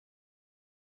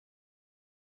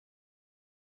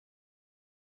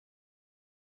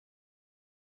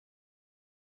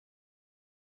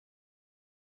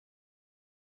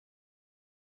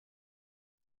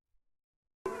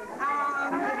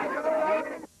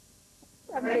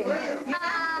something. Tell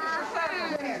us what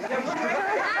your name is.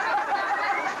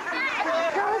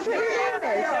 Tell us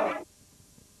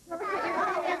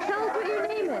what your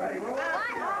name is.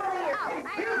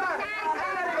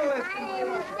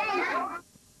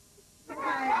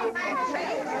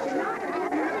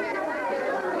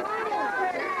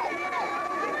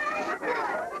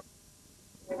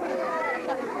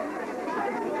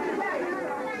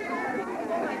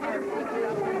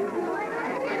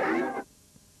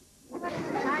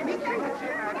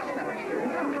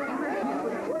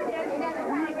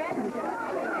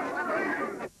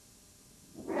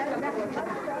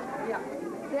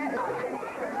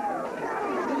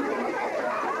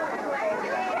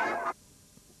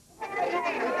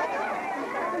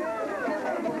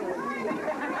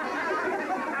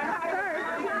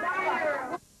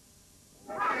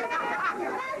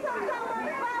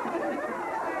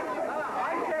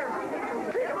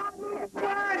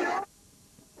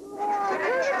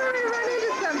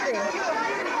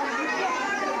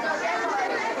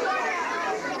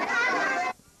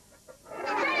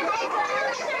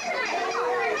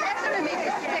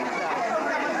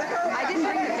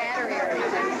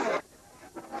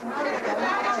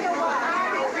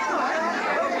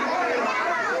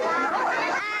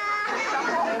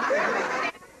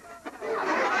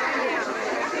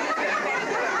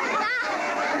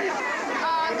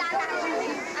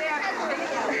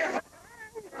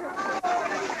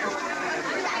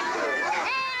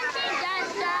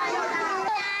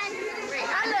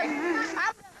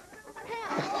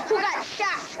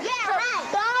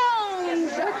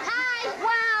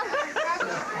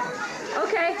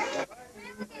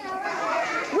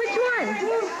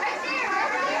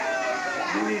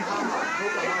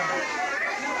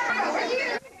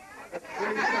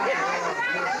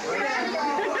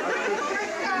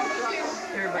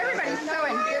 Everybody's so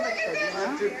inhibited, you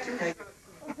know?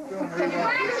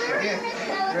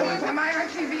 Am I on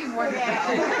TV? What? Will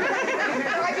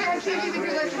I be on TV if you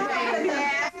listen to me?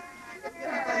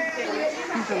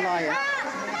 He's a lawyer.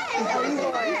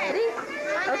 Ready?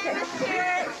 Okay.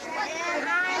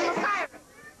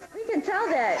 We can tell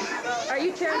that. Are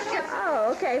you Terrence?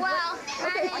 Oh, okay. Well,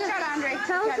 okay.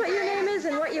 Tell us what your name is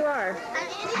and what you are.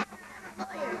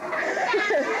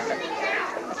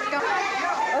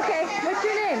 Okay, what's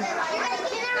your name?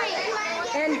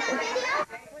 And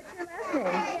what's your last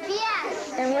name?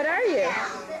 Yes. And what are you?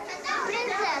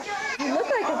 Princess. You look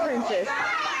like a princess.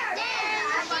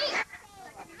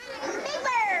 Big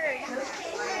Bird.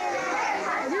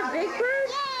 You're Big Bird?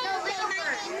 No, Big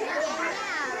Bird.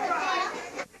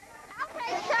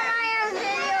 Okay,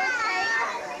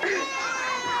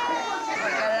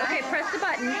 Okay, press the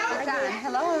button. It's on.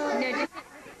 Hello. No,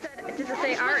 does it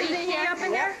say R-E-C up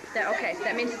in there? Okay,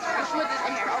 that means it's Miss Woods is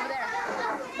in here, over there.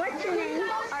 What's your name?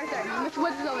 Arthur. Miss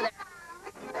Woods is over there.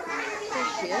 There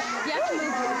she is. You have to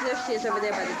move. There she is over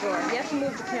there by the door. You have to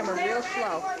move the camera real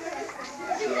slow.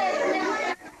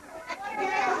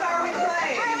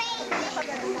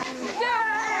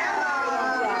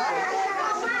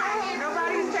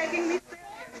 Nobody's taking me.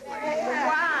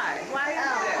 Why? Why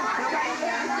is this?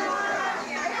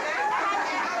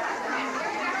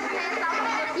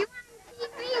 You on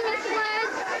TV, Miss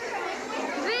Woods?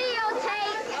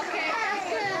 Videotape. Okay.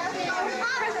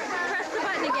 Press the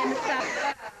button again to stop.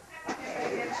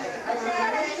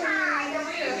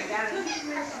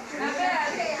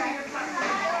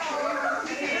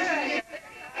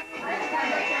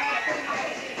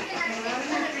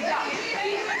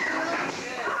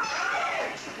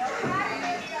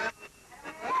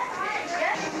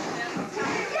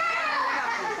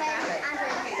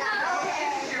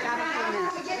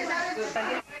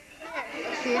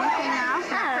 See anything now?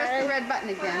 Press the red button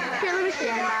again. Here, let me see.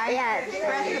 Yeah.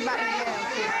 Press the button again.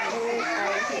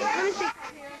 Let me see.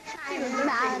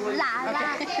 La, la,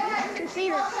 la. To see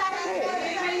the Okay,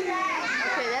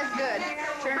 that's good.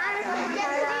 Turn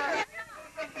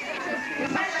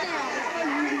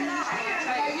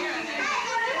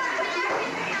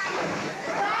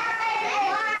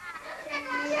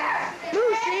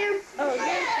Move, Sam. Oh,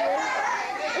 there she is.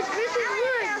 It's Mrs.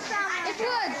 Woods. It's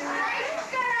Woods.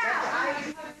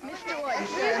 Mr. Woods.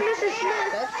 There's Mrs.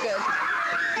 Smith. That's good.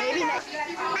 Maybe next.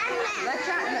 Let's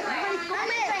try. Everybody's go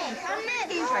play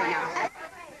games right now.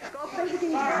 Go play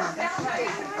games right now.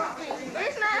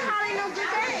 It's not hardly no good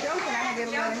game. Joking, I don't get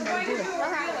along with anybody do it.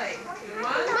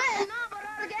 But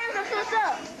all the games are switched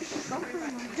up.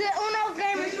 The Uno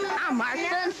game is switched up. I'm Mark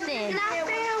Dunstan. Can I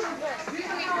film?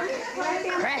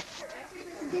 Press.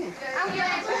 I'm